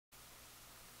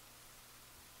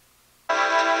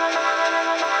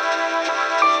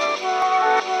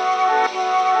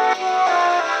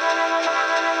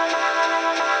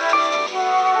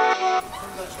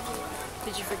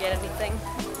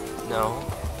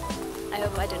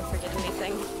hope I didn't forget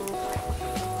anything.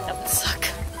 That would suck.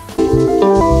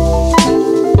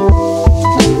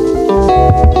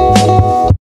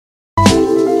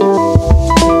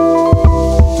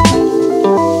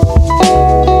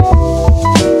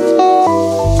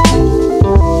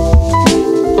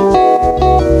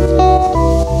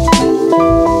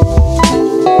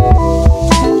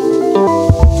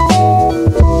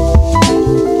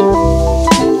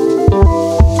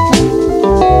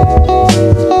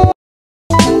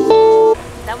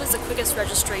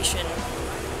 Registration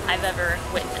I've ever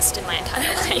witnessed in my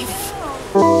entire life.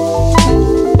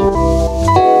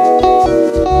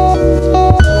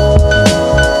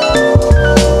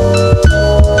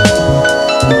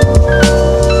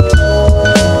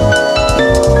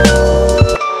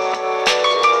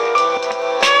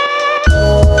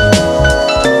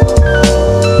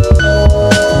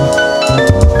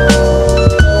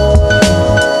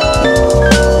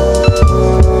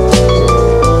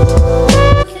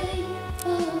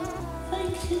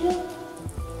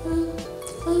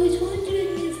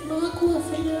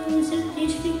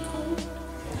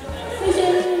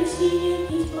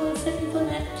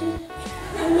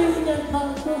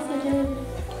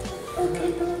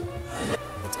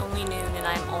 It's only noon and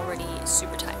I'm already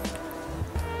super tired.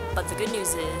 But the good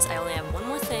news is I only have one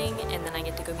more thing and then I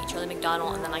get to go meet Charlie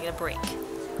McDonnell and then I get a break.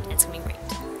 And it's gonna be great.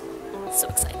 So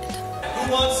excited.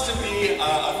 Who wants to be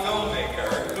a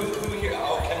filmmaker? Who here?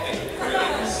 Okay, great.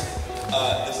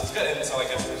 This is good. And so I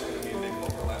guess there's going to be a big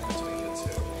overlap between the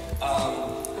two.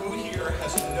 Who here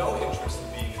has no interest in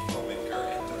being a filmmaker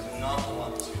and does not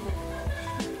want to be a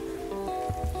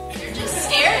filmmaker? You're just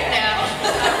scared now.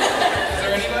 Is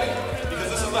there anybody? Because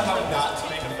this is the how not to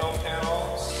make a film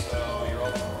panel, so you're all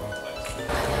in the wrong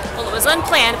place. Well, it was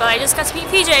unplanned, but I just got to meet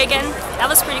PJ again. That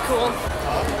was pretty cool.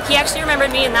 He actually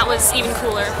remembered me, and that was even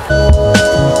cooler.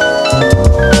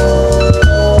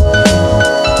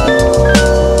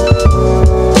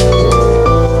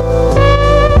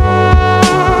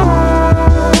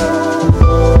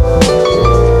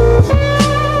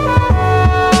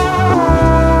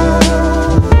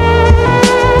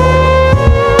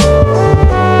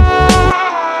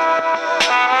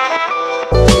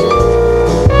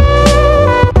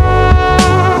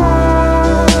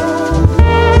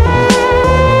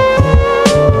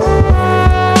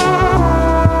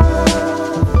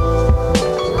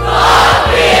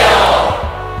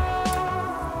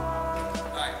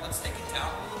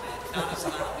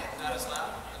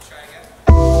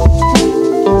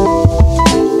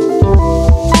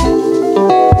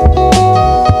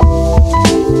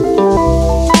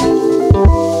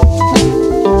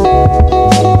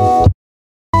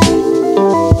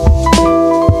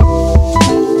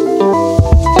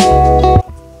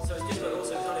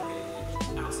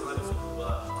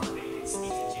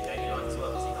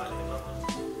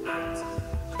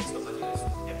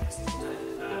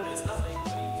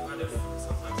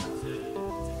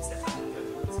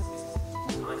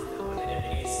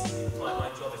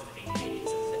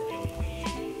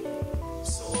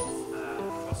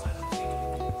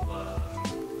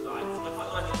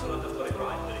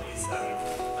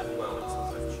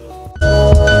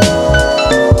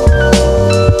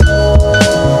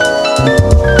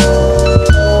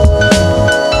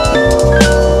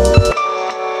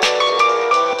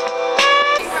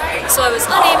 So I was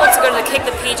unable to go to the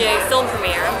KickThePj film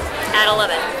premiere at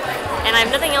 11, and I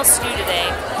have nothing else to do today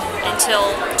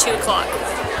until 2 o'clock.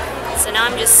 So now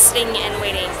I'm just sitting and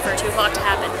waiting for 2 o'clock to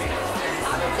happen.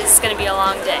 This is going to be a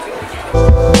long day.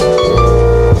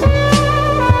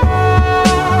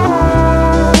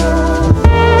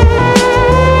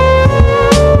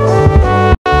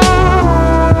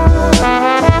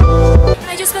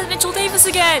 I just met Mitchell Davis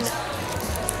again!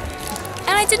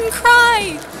 And I didn't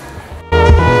cry!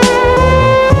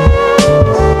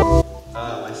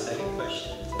 My second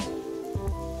question is,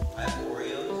 I have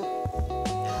Oreos,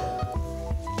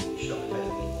 and show me how to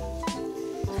eat them.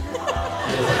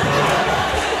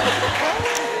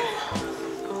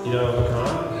 You know,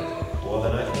 pecan? Well,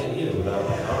 then I can't eat it without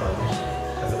pecan,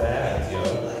 because of the ads, yo.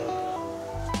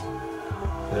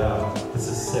 Yeah, this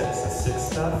is 6. The 6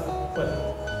 stuff? What?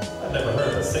 I've never heard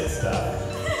of the 6 stuff.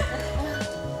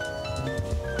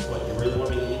 What, you really want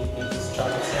me to eat this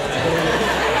chocolate sandwich?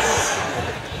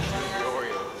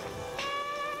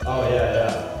 Oh,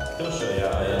 yeah. He'll show you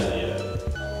how I eat it.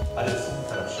 I just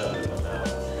kind of shoved it in my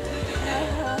mouth.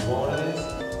 You want one of these?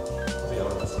 I'll be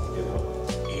honest, I'll give one.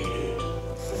 Eat it.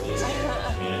 These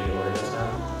community Oreos now?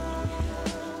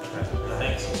 Okay,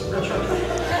 thanks. It's a real treat.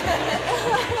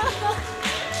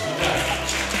 You got it.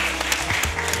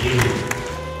 You.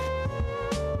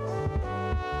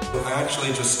 I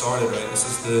actually just started, right? This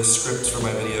is the script for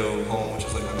my video, Home, which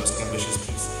is like my most ambitious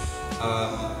piece.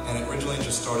 And it originally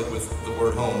just started with the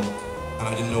word home, and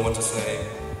I didn't know what to say,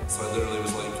 so I literally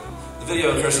was like, the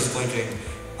video, Chris is blinking,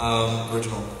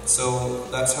 original. So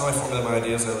that's how I formulate my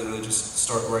ideas. I literally just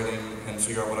start writing and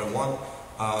figure out what I want.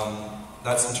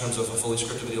 That's in terms of a fully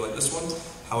scripted video like this one.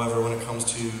 However, when it comes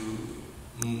to,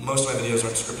 most of my videos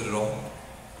aren't scripted at all.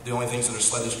 The only things that are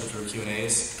slightly scripted are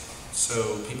Q&As.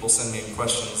 So people send me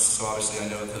questions, so obviously I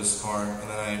know that those are, and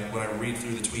then when I read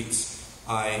through the tweets,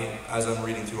 as I'm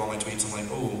reading through all my tweets, I'm like,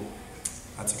 oh,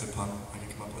 that's a good pun I can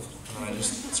come up with. And then I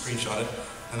just screenshot it,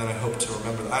 and then I hope to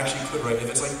remember that. I actually could write, if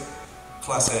it's like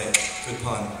Class A, good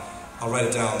pun, I'll write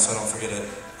it down so I don't forget it.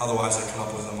 Otherwise I come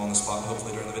up with them on the spot,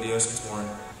 hopefully during the video, so it's more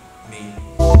me.